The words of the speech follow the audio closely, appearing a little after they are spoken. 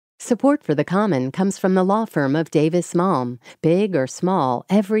Support for The Common comes from the law firm of Davis Malm. Big or small,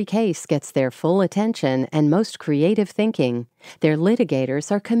 every case gets their full attention and most creative thinking. Their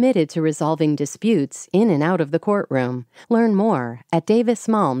litigators are committed to resolving disputes in and out of the courtroom. Learn more at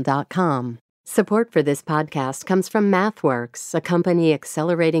davismalm.com. Support for this podcast comes from MathWorks, a company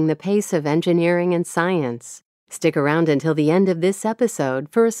accelerating the pace of engineering and science. Stick around until the end of this episode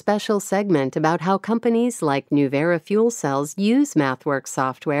for a special segment about how companies like Nuvera Fuel Cells use MathWorks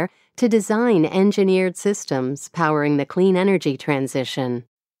software to design engineered systems powering the clean energy transition.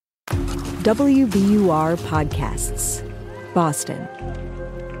 WBUR Podcasts, Boston.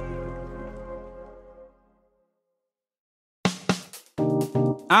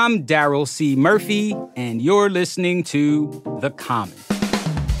 I'm Daryl C. Murphy, and you're listening to The Common.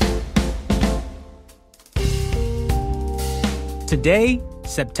 Today,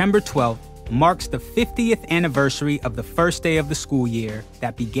 September 12th, marks the 50th anniversary of the first day of the school year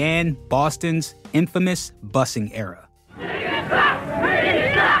that began Boston's infamous busing era. Let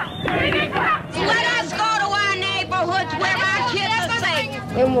us go to our neighborhoods where our kids are safe.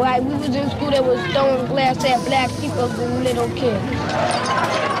 And while we was in school, they was throwing glass at black people and little kids.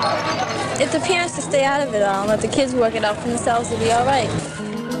 If the parents to stay out of it all, let the kids work it out for themselves, it'll be all right.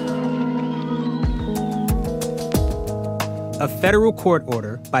 A federal court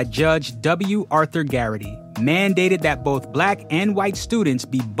order by Judge W. Arthur Garrity mandated that both black and white students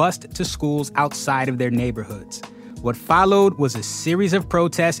be bused to schools outside of their neighborhoods. What followed was a series of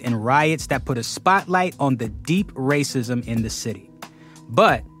protests and riots that put a spotlight on the deep racism in the city.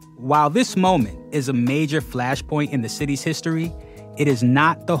 But while this moment is a major flashpoint in the city's history, it is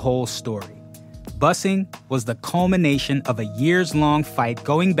not the whole story. Busing was the culmination of a years-long fight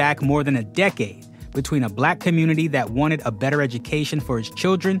going back more than a decade between a black community that wanted a better education for its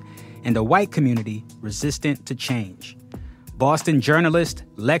children and a white community resistant to change. Boston journalist,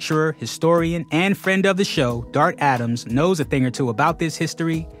 lecturer, historian, and friend of the show, Dart Adams, knows a thing or two about this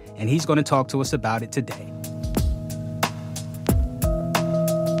history, and he's going to talk to us about it today.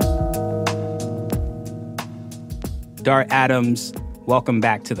 Dart Adams, welcome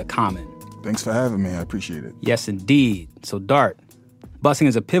back to The Common. Thanks for having me. I appreciate it. Yes, indeed. So, Dart, busing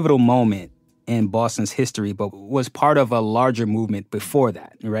is a pivotal moment in Boston's history, but was part of a larger movement before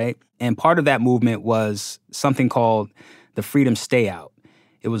that, right? And part of that movement was something called the Freedom Stay Out.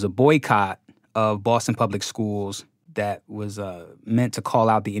 It was a boycott of Boston public schools that was meant to call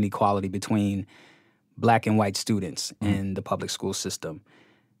out the inequality between black and white students in the public school system.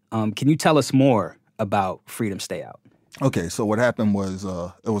 Can you tell us more about Freedom Stay Out? Okay, so what happened was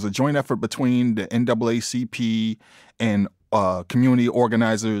it was a joint effort between the NAACP and community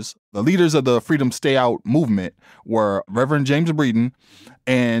organizers. The leaders of the Freedom Stay Out movement were Reverend James Breeden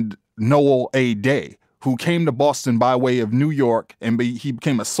and Noel A. Day, who came to Boston by way of New York, and he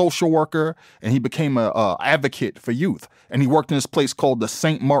became a social worker, and he became a advocate for youth. And he worked in this place called the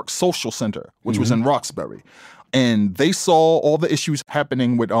St. Mark's Social Center, which was in Roxbury. And they saw all the issues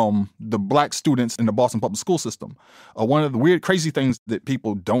happening with the black students in the Boston public school system. One of the weird, crazy things that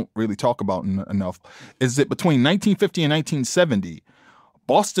people don't really talk about enough is that between 1950 and 1970,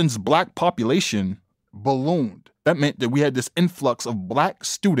 Boston's black population ballooned. That meant that we had this influx of black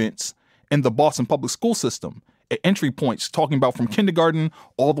students in the Boston public school system at entry points, talking about from kindergarten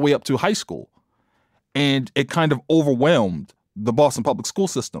all the way up to high school. And it kind of overwhelmed the Boston public school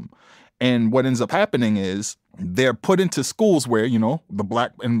system. And what ends up happening is they're put into schools where, you know, the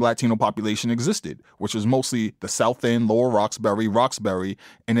black and Latino population existed, which was mostly the South End, Lower Roxbury,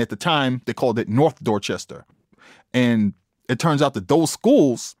 and at the time they called it North Dorchester. And it turns out that those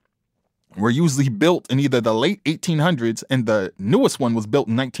schools were usually built in either the late 1800s, and the newest one was built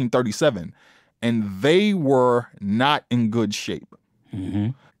in 1937, and they were not in good shape.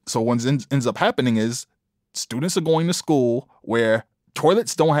 So what ends up happening is students are going to school where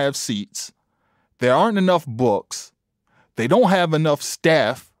toilets don't have seats, there aren't enough books, they don't have enough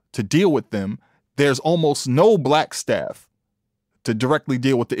staff to deal with them, there's almost no black staff to directly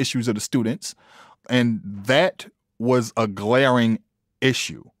deal with the issues of the students, and that was a glaring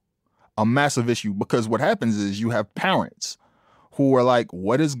issue, a massive issue, because what happens is you have parents who are like,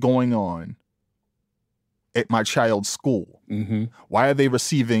 what is going on at my child's school? Why are they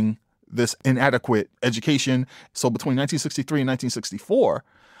receiving this inadequate education? So between 1963 and 1964,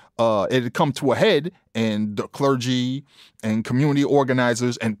 it had come to a head, and the clergy and community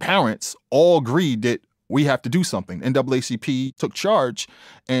organizers and parents all agreed that we have to do something. NAACP took charge,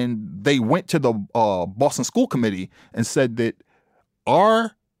 and they went to the Boston School Committee and said that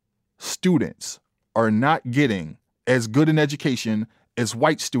our students are not getting as good an education as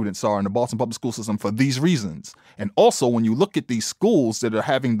white students are in the Boston public school system for these reasons. And also, when you look at these schools that are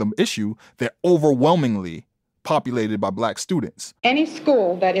having the issue, they're overwhelmingly populated by black students. Any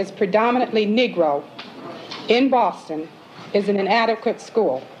school that is predominantly Negro in Boston is an inadequate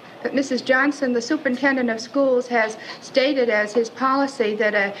school. But Mrs. Johnson, the superintendent of schools, has stated as his policy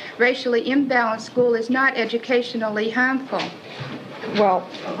that a racially imbalanced school is not educationally harmful. Well,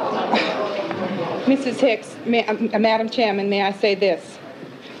 Mrs. Hicks, Madam Chairman, may I say this?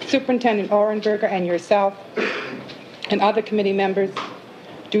 Superintendent Orenberger and yourself and other committee members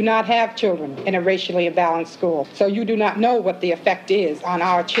do not have children in a racially imbalanced school, so you do not know what the effect is on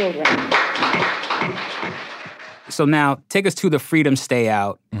our children. So now, take us to the Freedom Stay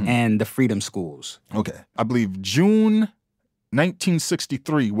Out and the Freedom Schools. Okay. I believe June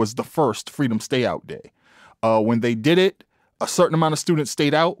 1963 was the first Freedom Stay Out Day. When they did it, a certain amount of students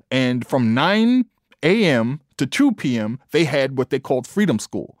stayed out, and from 9 a.m. to 2 p.m., they had what they called Freedom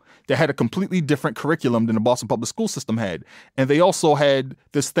School. They had a completely different curriculum than the Boston public school system had. And they also had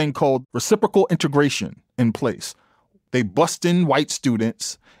this thing called reciprocal integration in place. They bussed in white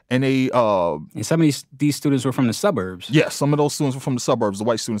students, and they... and some of these students were from the suburbs. Yes, some of those students were from the suburbs, the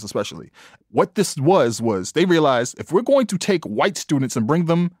white students especially. What this was they realized if we're going to take white students and bring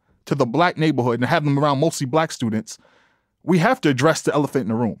them to the black neighborhood and have them around mostly black students, we have to address the elephant in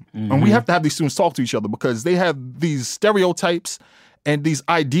the room. And we have to have these students talk to each other because they have these stereotypes and these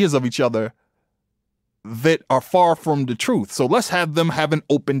ideas of each other that are far from the truth. So let's have them have an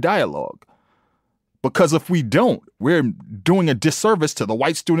open dialogue. Because if we don't, we're doing a disservice to the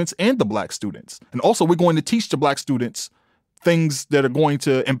white students and the black students. And also, we're going to teach the black students things that are going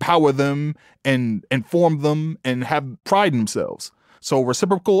to empower them and inform them and have pride in themselves. So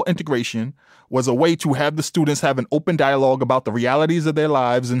reciprocal integration was a way to have the students have an open dialogue about the realities of their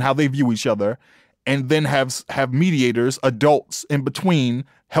lives and how they view each other, and then have mediators, adults in between,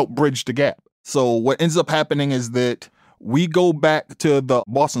 help bridge the gap. So what ends up happening is that we go back to the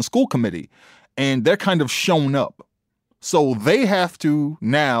Boston School Committee, and they're kind of shown up. So they have to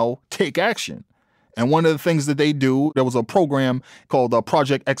now take action. And one of the things that they do, there was a program called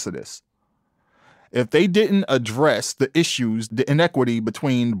Project Exodus. If they didn't address the issues, the inequity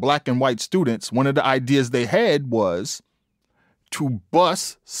between black and white students, one of the ideas they had was to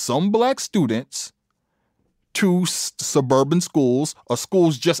bus some black students to suburban schools or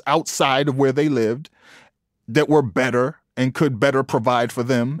schools just outside of where they lived that were better and could better provide for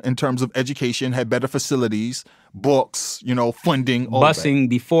them in terms of education, had better facilities, books, funding, all busing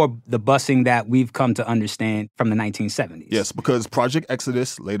before the busing that we've come to understand from the 1970s. Yes, because Project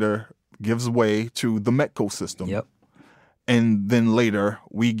Exodus later gives way to the Metco system. Yep. And then later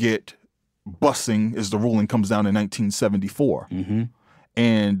we get busing as the ruling comes down in 1974.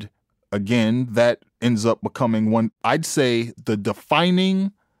 And again, that ends up becoming one, I'd say, the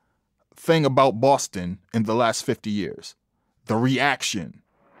defining thing about Boston in the last 50 years, the reaction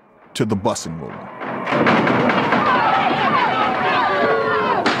to the busing ruling.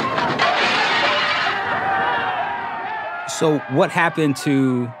 So what happened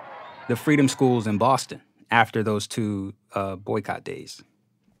to the Freedom Schools in Boston after those two boycott days?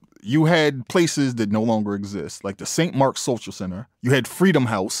 You had places that no longer exist, like the St. Mark's Social Center. You had Freedom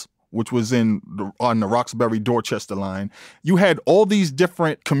House, which was on the Roxbury-Dorchester line. You had all these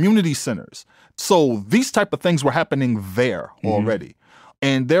different community centers. So these type of things were happening there already.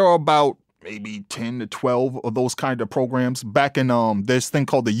 And there are about maybe 10 to 12 of those kind of programs back in this thing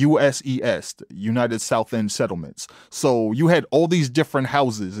called the USES, the United South End Settlements. So you had all these different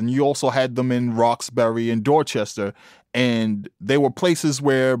houses, and you also had them in Roxbury and Dorchester. And they were places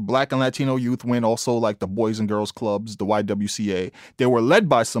where Black and Latino youth went, also like the Boys and Girls Clubs, the YWCA. They were led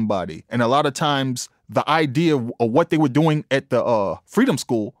by somebody. And a lot of times the idea of what they were doing at the Freedom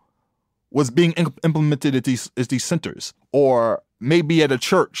School was being implemented at these centers, or maybe at a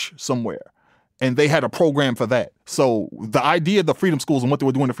church somewhere. And they had a program for that. So the idea of the Freedom Schools and what they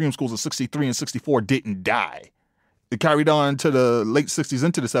were doing in the Freedom Schools in 63 and 64 didn't die. It carried on to the late 60s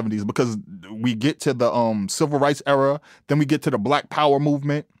into the 70s, because we get to the civil rights era, then we get to the Black Power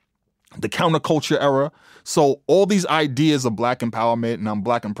movement, the counterculture era. So all these ideas of Black empowerment, and I'm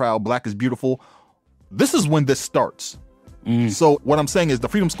Black and proud, Black is beautiful, this is when this starts. So what I'm saying is the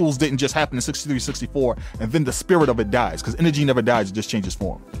Freedom Schools didn't just happen in 63, 64, and then the spirit of it dies, because energy never dies, it just changes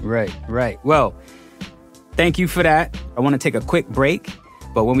form. Right. Well, thank you for that. I want to take a quick break,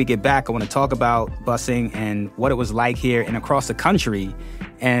 but when we get back, I want to talk about busing and what it was like here and across the country,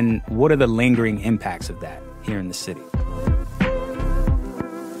 and what are the lingering impacts of that here in the city.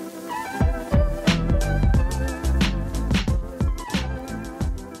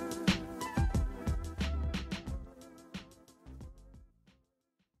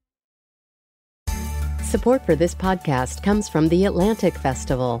 Support for this podcast comes from the Atlantic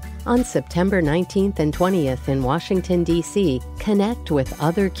Festival. On September 19th and 20th in Washington, D.C., connect with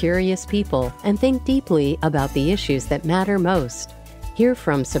other curious people and think deeply about the issues that matter most. Hear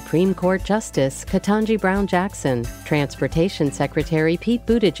from Supreme Court Justice Ketanji Brown Jackson, Transportation Secretary Pete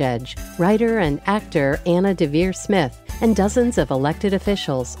Buttigieg, writer and actor Anna DeVere Smith, and dozens of elected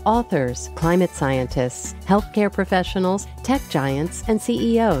officials, authors, climate scientists, healthcare professionals, tech giants, and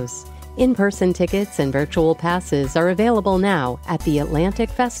CEOs. In-person tickets and virtual passes are available now at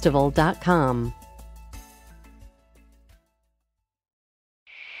theatlanticfestival.com.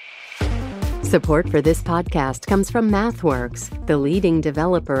 Support for this podcast comes from MathWorks, the leading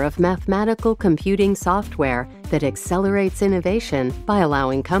developer of mathematical computing software that accelerates innovation by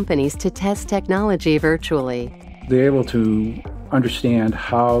allowing companies to test technology virtually. They're able to understand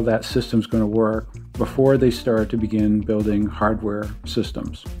how that system's going to work before they start to begin building hardware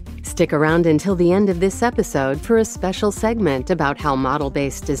systems. Stick around until the end of this episode for a special segment about how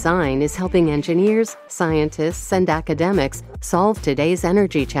model-based design is helping engineers, scientists, and academics solve today's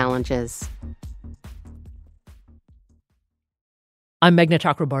energy challenges. I'm Meghna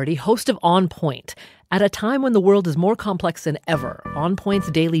Chakrabarty, host of On Point. At a time when the world is more complex than ever, On Point's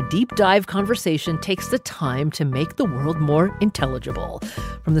daily deep dive conversation takes the time to make the world more intelligible.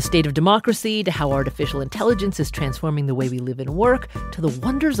 From the state of democracy to how artificial intelligence is transforming the way we live and work to the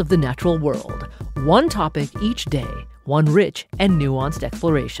wonders of the natural world. One topic each day, one rich and nuanced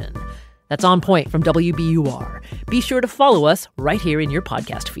exploration. That's On Point from WBUR. Be sure to follow us right here in your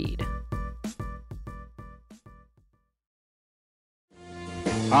podcast feed.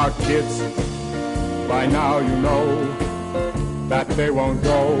 Our kids, by now you know that they won't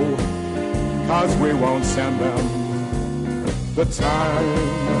go, 'cause we won't send them. The time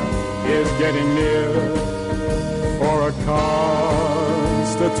is getting near for a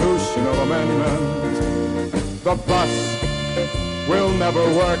constitutional amendment. The bus will never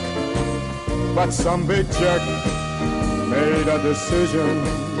work, but some big jerk made a decision.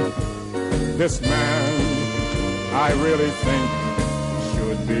 This man, I really think,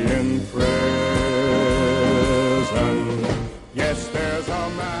 be in prison. Yes, there's a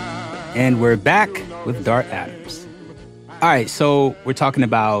man. And we're back with Dart Adams. All right, so we're talking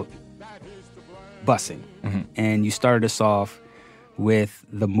about busing. Mm-hmm. And you started us off with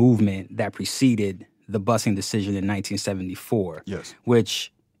the movement that preceded the busing decision in 1974. Yes.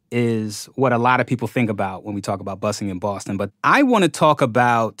 Which is what a lot of people think about when we talk about busing in Boston. But I want to talk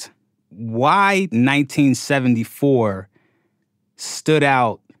about why 1974 stood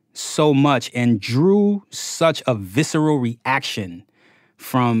out so much and drew such a visceral reaction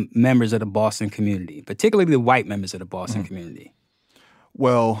from members of the Boston community, particularly the white members of the Boston community.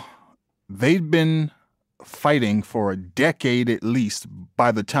 Well, they'd been fighting for a decade at least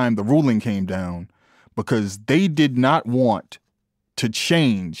by the time the ruling came down, because they did not want to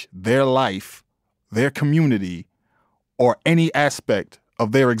change their life, their community, or any aspect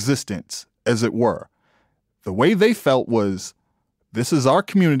of their existence, as it were. The way they felt was, this is our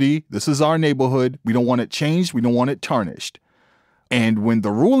community, this is our neighborhood, we don't want it changed, we don't want it tarnished. And when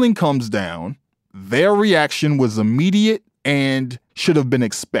the ruling comes down, their reaction was immediate and should have been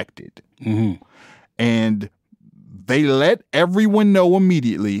expected. Mm-hmm. And they let everyone know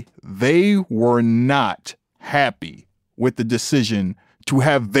immediately they were not happy with the decision to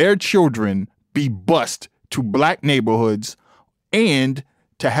have their children be bused to black neighborhoods and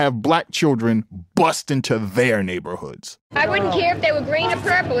to have black children bust into their neighborhoods. I wouldn't care if they were green or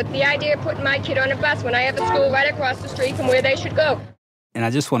purple. It's the idea of putting my kid on a bus when I have a school right across the street from where they should go. And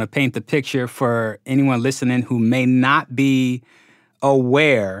I just want to paint the picture for anyone listening who may not be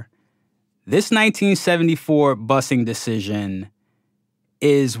aware. This 1974 busing decision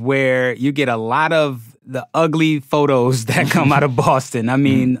is where you get a lot of the ugly photos that come out of Boston. I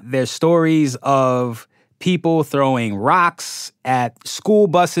mean, there's stories of people throwing rocks at school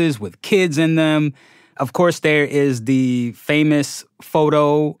buses with kids in them. Of course, there is the famous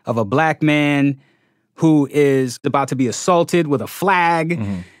photo of a black man who is about to be assaulted with a flag.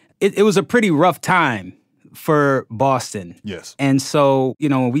 Mm-hmm. It was a pretty rough time for Boston. Yes. And so, you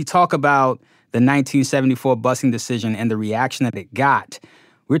know, when we talk about the 1974 busing decision and the reaction that it got,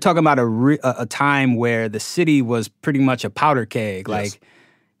 we're talking about a time where the city was pretty much a powder keg. Yes. Like,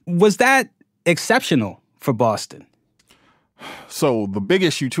 was that exceptional for Boston? So the big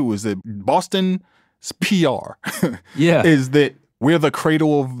issue, too, is that Boston's PR yeah. is that we're the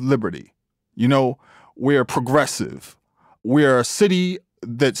cradle of liberty. You know, we're progressive. We're a city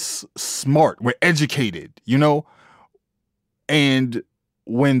that's smart. We're educated, you know? And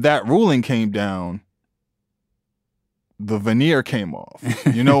when that ruling came down, the veneer came off,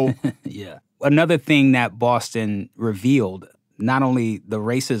 you know? Yeah. Another thing that Boston revealed, not only the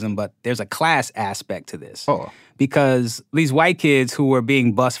racism, but there's a class aspect to this. Oh. Because these white kids who were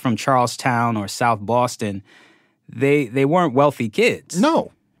being bused from Charlestown or South Boston, they weren't wealthy kids.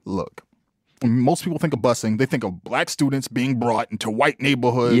 No. Look, when most people think of busing, they think of black students being brought into white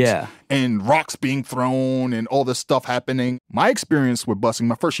neighborhoods and rocks being thrown and all this stuff happening. My experience with busing,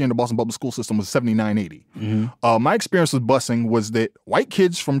 my first year in the Boston public school system was 79-80. Mm-hmm. My experience with busing was that white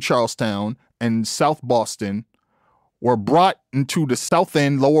kids from Charlestown and South Boston were brought into the South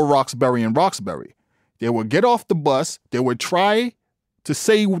End, Lower Roxbury, and Roxbury. They would get off the bus. They would try to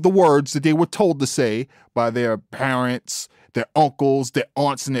say the words that they were told to say by their parents, their uncles, their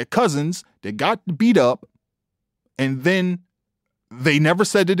aunts, and their cousins. They got beat up, and then they never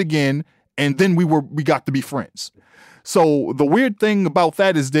said it again, and then we got to be friends. So the weird thing about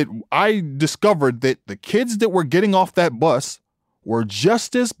that is that I discovered that the kids that were getting off that bus were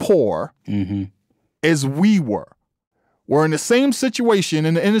just as poor as we were. We're in the same situation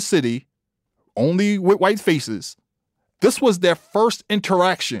in the inner city, only with white faces. This was their first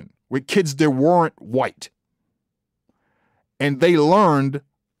interaction with kids that weren't white. And they learned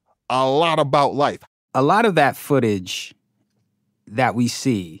a lot about life. A lot of that footage that we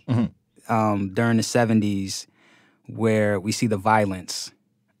see during the 70s where we see the violence,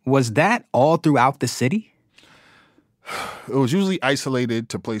 was that all throughout the city? It was usually isolated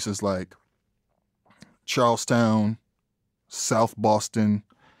to places like Charlestown, South Boston,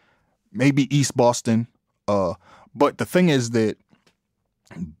 maybe East Boston. But the thing is that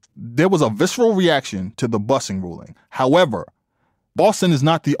there was a visceral reaction to the busing ruling. However, Boston is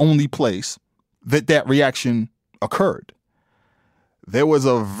not the only place that reaction occurred. There was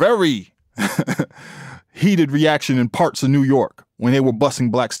a very heated reaction in parts of New York when they were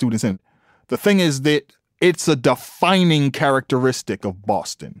busing black students in. The thing is that it's a defining characteristic of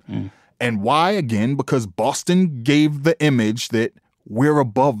Boston. And why? Again, because Boston gave the image that we're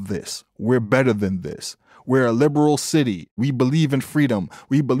above this. We're better than this. We're a liberal city. We believe in freedom.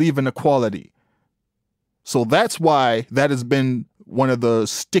 We believe in equality. So that's why that has been one of the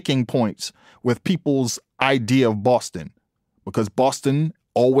sticking points with people's idea of Boston, because Boston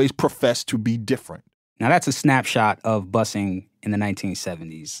always professed to be different. Now, that's a snapshot of busing in the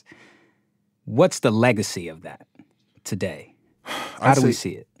 1970s. What's the legacy of that today? How do we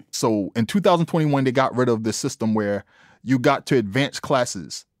see it? So in 2021, they got rid of the system where you got to advanced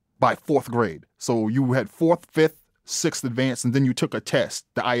classes by 4th grade. So you had 4th, 5th, 6th advanced, and then you took a test,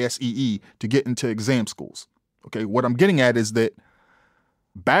 the ISEE, to get into exam schools. Okay, what I'm getting at is that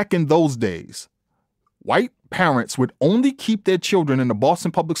back in those days, white parents would only keep their children in the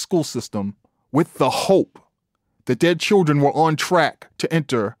Boston public school system with the hope that their children were on track to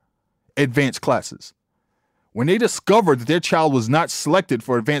enter advanced classes. When they discovered that their child was not selected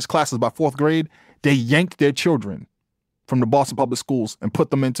for advanced classes by 4th grade, they yanked their children from the Boston public schools and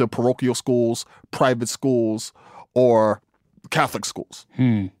put them into parochial schools, private schools, or Catholic schools.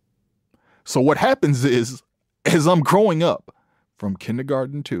 So what happens is, as I'm growing up from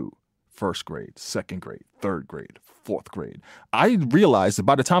kindergarten to 1st grade, 2nd grade, 3rd grade, 4th grade, I realized that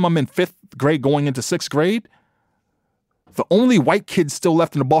by the time I'm in 5th grade going into 6th grade, the only white kids still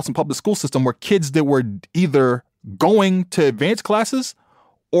left in the Boston public school system were kids that were either going to advanced classes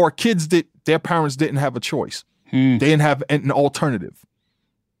or kids that their parents didn't have a choice. They didn't have an alternative.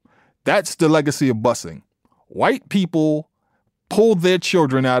 That's the legacy of busing. White people pulled their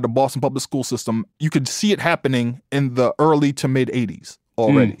children out of the Boston public school system. You could see it happening in the early to mid 80s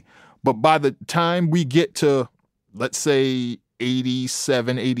already. But by the time we get to, let's say,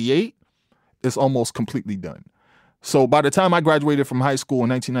 87, 88, it's almost completely done. So by the time I graduated from high school in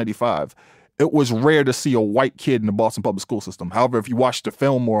 1995, it was rare to see a white kid in the Boston public school system. However, if you watched a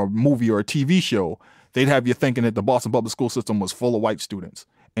film or a movie or a TV show, they'd have you thinking that the Boston public school system was full of white students.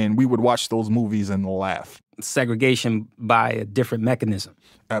 And we would watch those movies and laugh. Segregation by a different mechanism.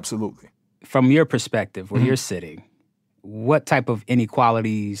 Absolutely. From your perspective, where you're sitting, what type of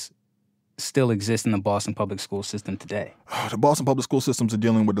inequalities still exist in the Boston public school system today? The Boston public school systems are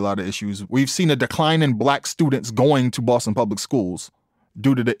dealing with a lot of issues. We've seen a decline in black students going to Boston public schools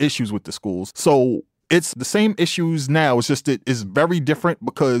due to the issues with the schools. So it's the same issues now. It's just that it's very different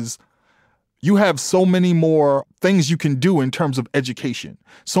because you have so many more things you can do in terms of education,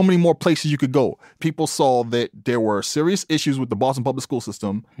 so many more places you could go. People saw that there were serious issues with the Boston public school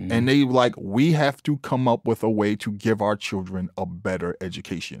system, and they were like, we have to come up with a way to give our children a better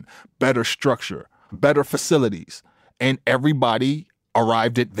education, better structure, better facilities. And everybody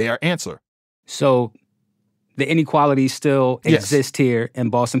arrived at their answer. So the inequalities still exist here in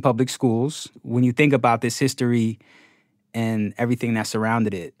Boston public schools. When you think about this history and everything that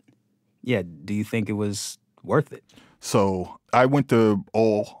surrounded it, Yeah, do you think it was worth it? So I went to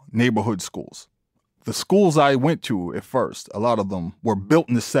all neighborhood schools. The schools I went to at first, a lot of them were built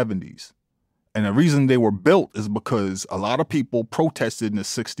in the 70s. And the reason they were built is because a lot of people protested in the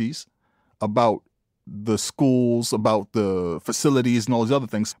 60s about the schools, about the facilities and all these other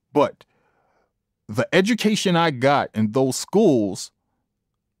things. But the education I got in those schools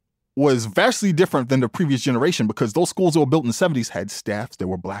was vastly different than the previous generation, because those schools that were built in the 70s had staffs that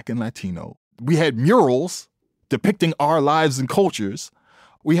were Black and Latino. We had murals depicting our lives and cultures.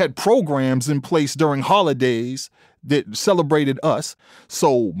 We had programs in place during holidays that celebrated us.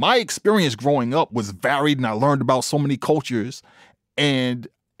 So my experience growing up was varied, and I learned about so many cultures, and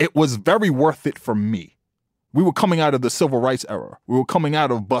it was very worth it for me. We were coming out of the civil rights era. We were coming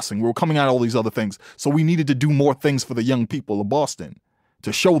out of busing. We were coming out of all these other things. So we needed to do more things for the young people of Boston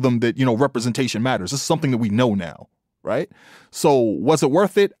to show them that, representation matters. This is something that we know now, right? So was it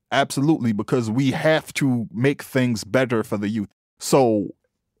worth it? Absolutely, because we have to make things better for the youth. So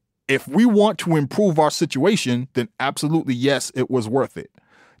if we want to improve our situation, then absolutely, yes, it was worth it.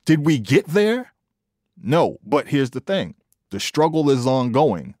 Did we get there? No, but here's the thing. The struggle is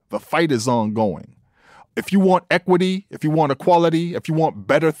ongoing. The fight is ongoing. If you want equity, if you want equality, if you want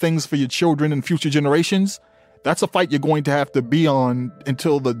better things for your children and future generations, that's a fight you're going to have to be on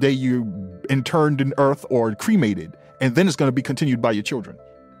until the day you're interned in earth or cremated. And then it's going to be continued by your children.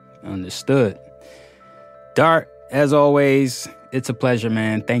 Understood. Dart, as always, it's a pleasure,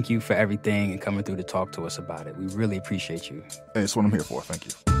 man. Thank you for everything and coming through to talk to us about it. We really appreciate you. Hey, that's what I'm here for. Thank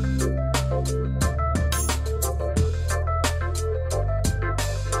you.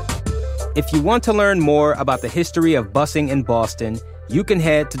 If you want to learn more about the history of busing in Boston, you can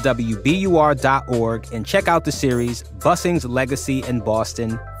head to WBUR.org and check out the series Busing's Legacy in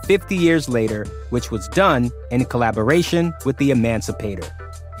Boston, 50 Years Later, which was done in collaboration with The Emancipator.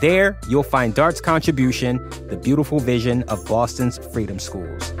 There, you'll find Dart's contribution, the beautiful vision of Boston's freedom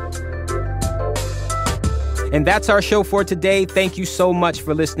schools. And that's our show for today. Thank you so much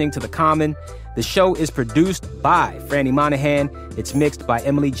for listening to The Common. The show is produced by Franny Monahan. It's mixed by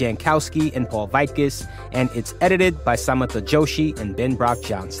Emily Jankowski and Paul Vaitkus, and it's edited by Samantha Joshi and Ben Brock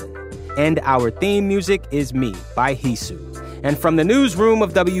Johnson. And our theme music is Me by Hisu. And from the newsroom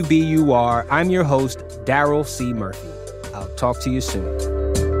of WBUR, I'm your host, Daryl C. Murphy. I'll talk to you soon.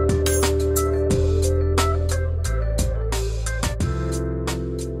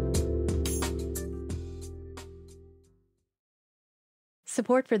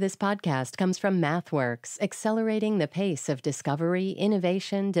 Support for this podcast comes from MathWorks, accelerating the pace of discovery,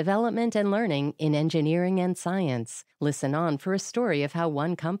 innovation, development, and learning in engineering and science. Listen on for a story of how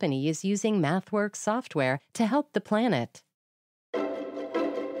one company is using MathWorks software to help the planet.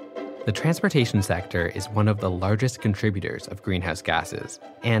 The transportation sector is one of the largest contributors of greenhouse gases,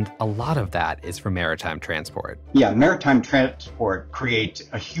 and a lot of that is from maritime transport. Yeah, maritime transport creates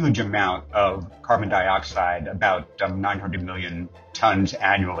a huge amount of carbon dioxide, about 900 million tons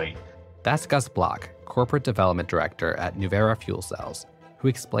annually. That's Gus Block, Corporate Development Director at Nuvera Fuel Cells, who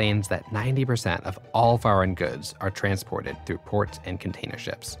explains that 90% of all foreign goods are transported through ports and container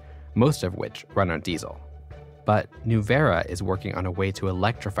ships, most of which run on diesel. But Nuvera is working on a way to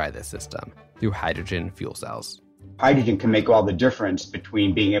electrify this system through hydrogen fuel cells. Hydrogen can make all the difference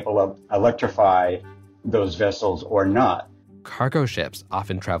between being able to electrify those vessels or not. Cargo ships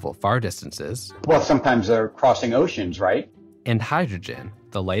often travel far distances. Well, sometimes they're crossing oceans, right? And hydrogen,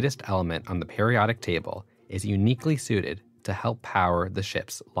 the lightest element on the periodic table, is uniquely suited to help power the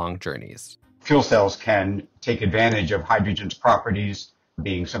ship's long journeys. Fuel cells can take advantage of hydrogen's properties,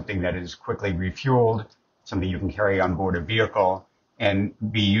 being something that is quickly refueled, something you can carry on board a vehicle, and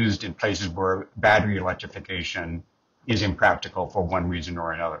be used in places where battery electrification is impractical for one reason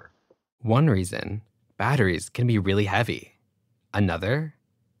or another. One reason, batteries can be really heavy. Another,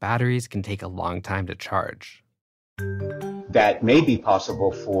 batteries can take a long time to charge. That may be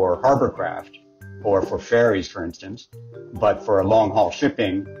possible for hovercraft or for ferries, for instance, but for long-haul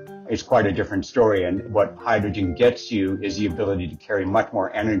shipping, it's quite a different story. And what hydrogen gets you is the ability to carry much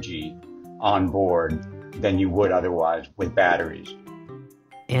more energy on board than you would otherwise with batteries.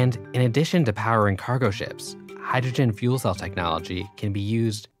 And in addition to powering cargo ships, hydrogen fuel cell technology can be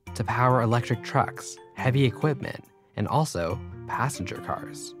used to power electric trucks, heavy equipment, and also passenger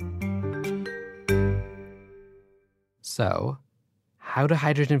cars. So, how do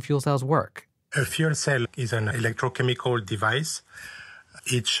hydrogen fuel cells work? A fuel cell is an electrochemical device.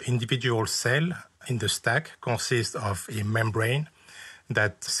 Each individual cell in the stack consists of a membrane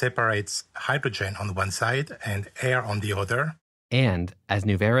that separates hydrogen on one side and air on the other. And, as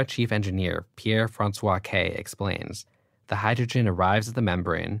Nuvera chief engineer Pierre-François Kay explains, the hydrogen arrives at the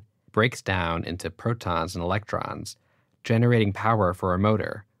membrane, breaks down into protons and electrons, generating power for a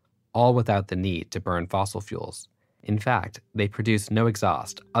motor, all without the need to burn fossil fuels. In fact, they produce no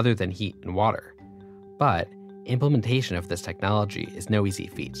exhaust other than heat and water. But implementation of this technology is no easy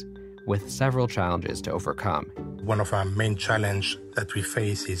feat, with several challenges to overcome. One of our main challenges that we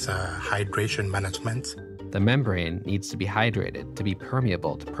face is hydration management. The membrane needs to be hydrated to be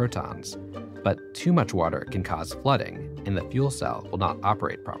permeable to protons, but too much water can cause flooding, and the fuel cell will not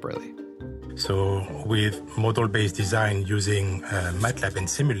operate properly. So with model-based design using MATLAB and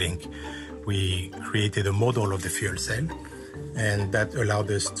Simulink, we created a model of the fuel cell, and that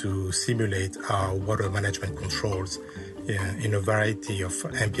allowed us to simulate our water management controls in a variety of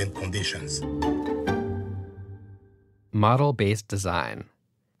ambient conditions. Model-based design.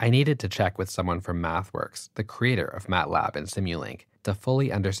 I needed to check with someone from MathWorks, the creator of MATLAB and Simulink, to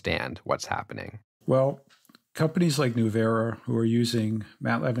fully understand what's happening. Well, companies like Nuvera, who are using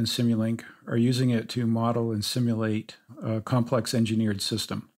MATLAB and Simulink, are using it to model and simulate a complex engineered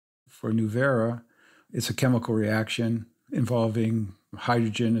system. For Nuvera, it's a chemical reaction involving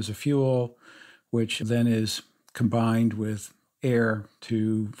hydrogen as a fuel, which then is combined with air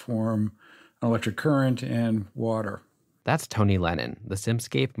to form an electric current and water. That's Tony Lennon, the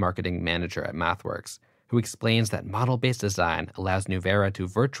Simscape marketing manager at MathWorks, who explains that model-based design allows Nuvera to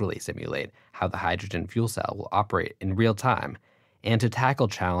virtually simulate how the hydrogen fuel cell will operate in real time and to tackle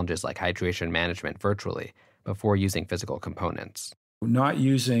challenges like hydration management virtually before using physical components. Not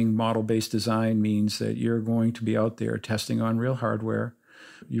using model-based design means that you're going to be out there testing on real hardware.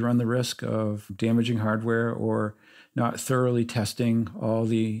 You run the risk of damaging hardware or not thoroughly testing all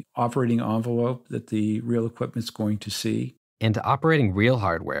the operating envelope that the real equipment's going to see. And operating real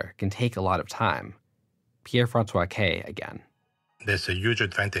hardware can take a lot of time. Pierre-François Kay again. There's a huge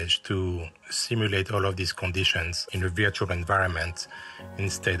advantage to simulate all of these conditions in a virtual environment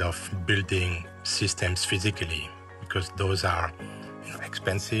instead of building systems physically, because those are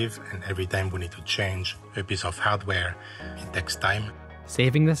expensive, and every time we need to change a piece of hardware, it takes time.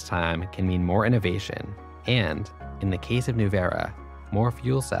 Saving this time can mean more innovation and, in the case of Nuvera, more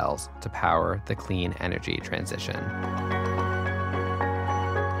fuel cells to power the clean energy transition.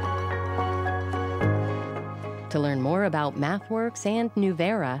 To learn more about MathWorks and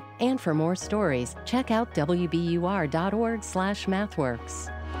Nuvera, and for more stories, check out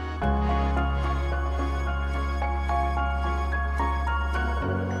wbur.org/mathworks.